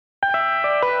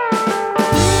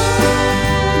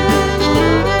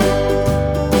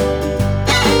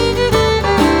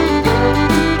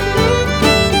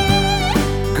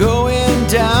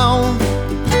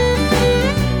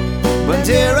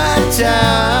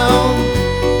town,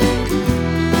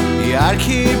 the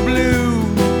Arcade Blue,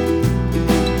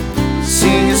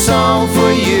 sing a song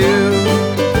for you.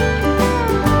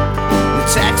 The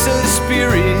Texas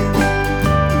Spirit,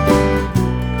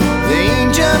 the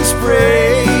engine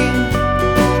spray,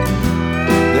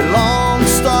 the Lone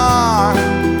Star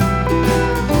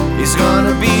is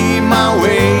gonna be my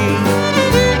way.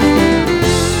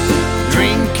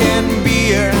 Drinking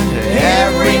beer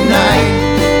every night,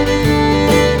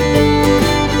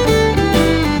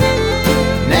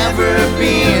 never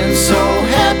been so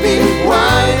happy.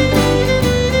 Why?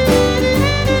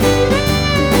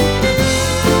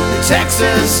 The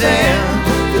Texas and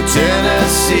the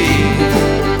Tennessee,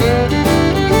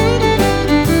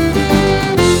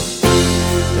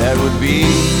 that would be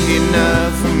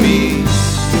enough for me.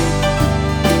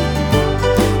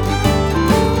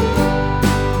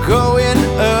 Going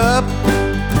up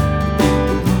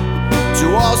to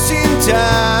Austin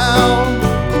town,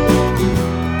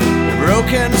 a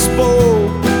broken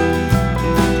spoke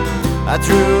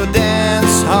through a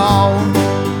dance hall.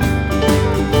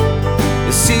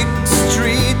 The 6th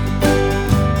Street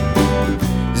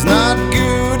is not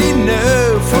good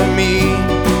enough for me.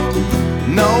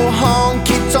 No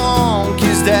honky tonk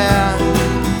is there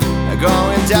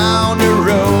going down the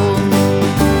road.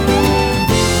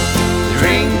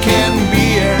 Drinking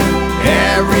beer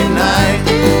every night,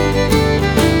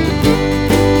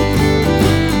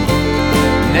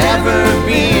 never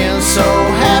been so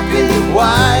happy.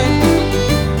 Why?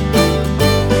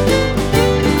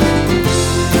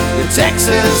 The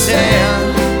Texas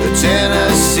and the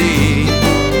Tennessee,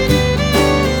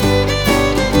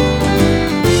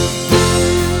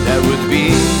 that would be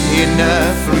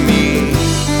enough for me.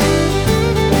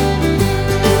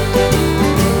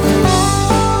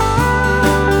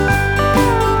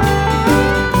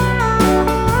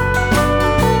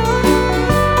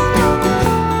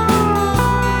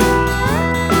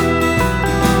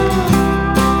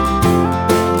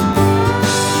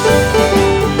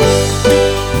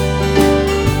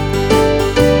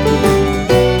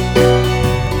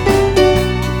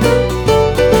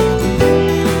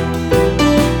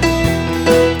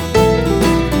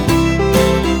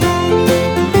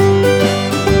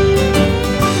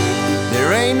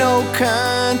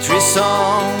 Country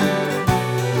song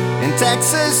in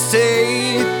Texas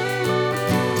State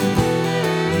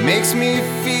makes me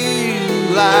feel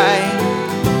like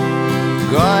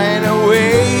going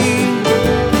away.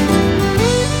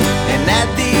 And at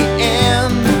the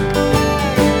end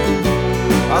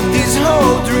of this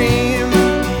whole dream,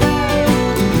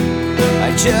 I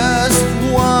just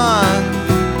want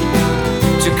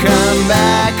to come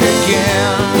back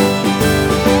again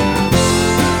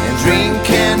and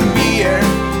drinking beer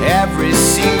every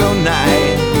single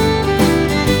night.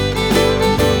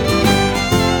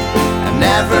 I've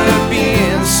never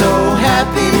been so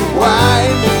happy. Why?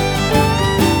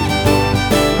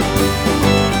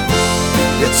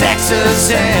 The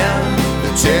Texas and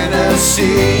the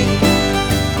Tennessee,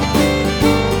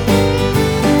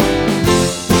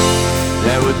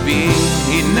 that would be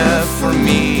enough for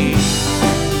me.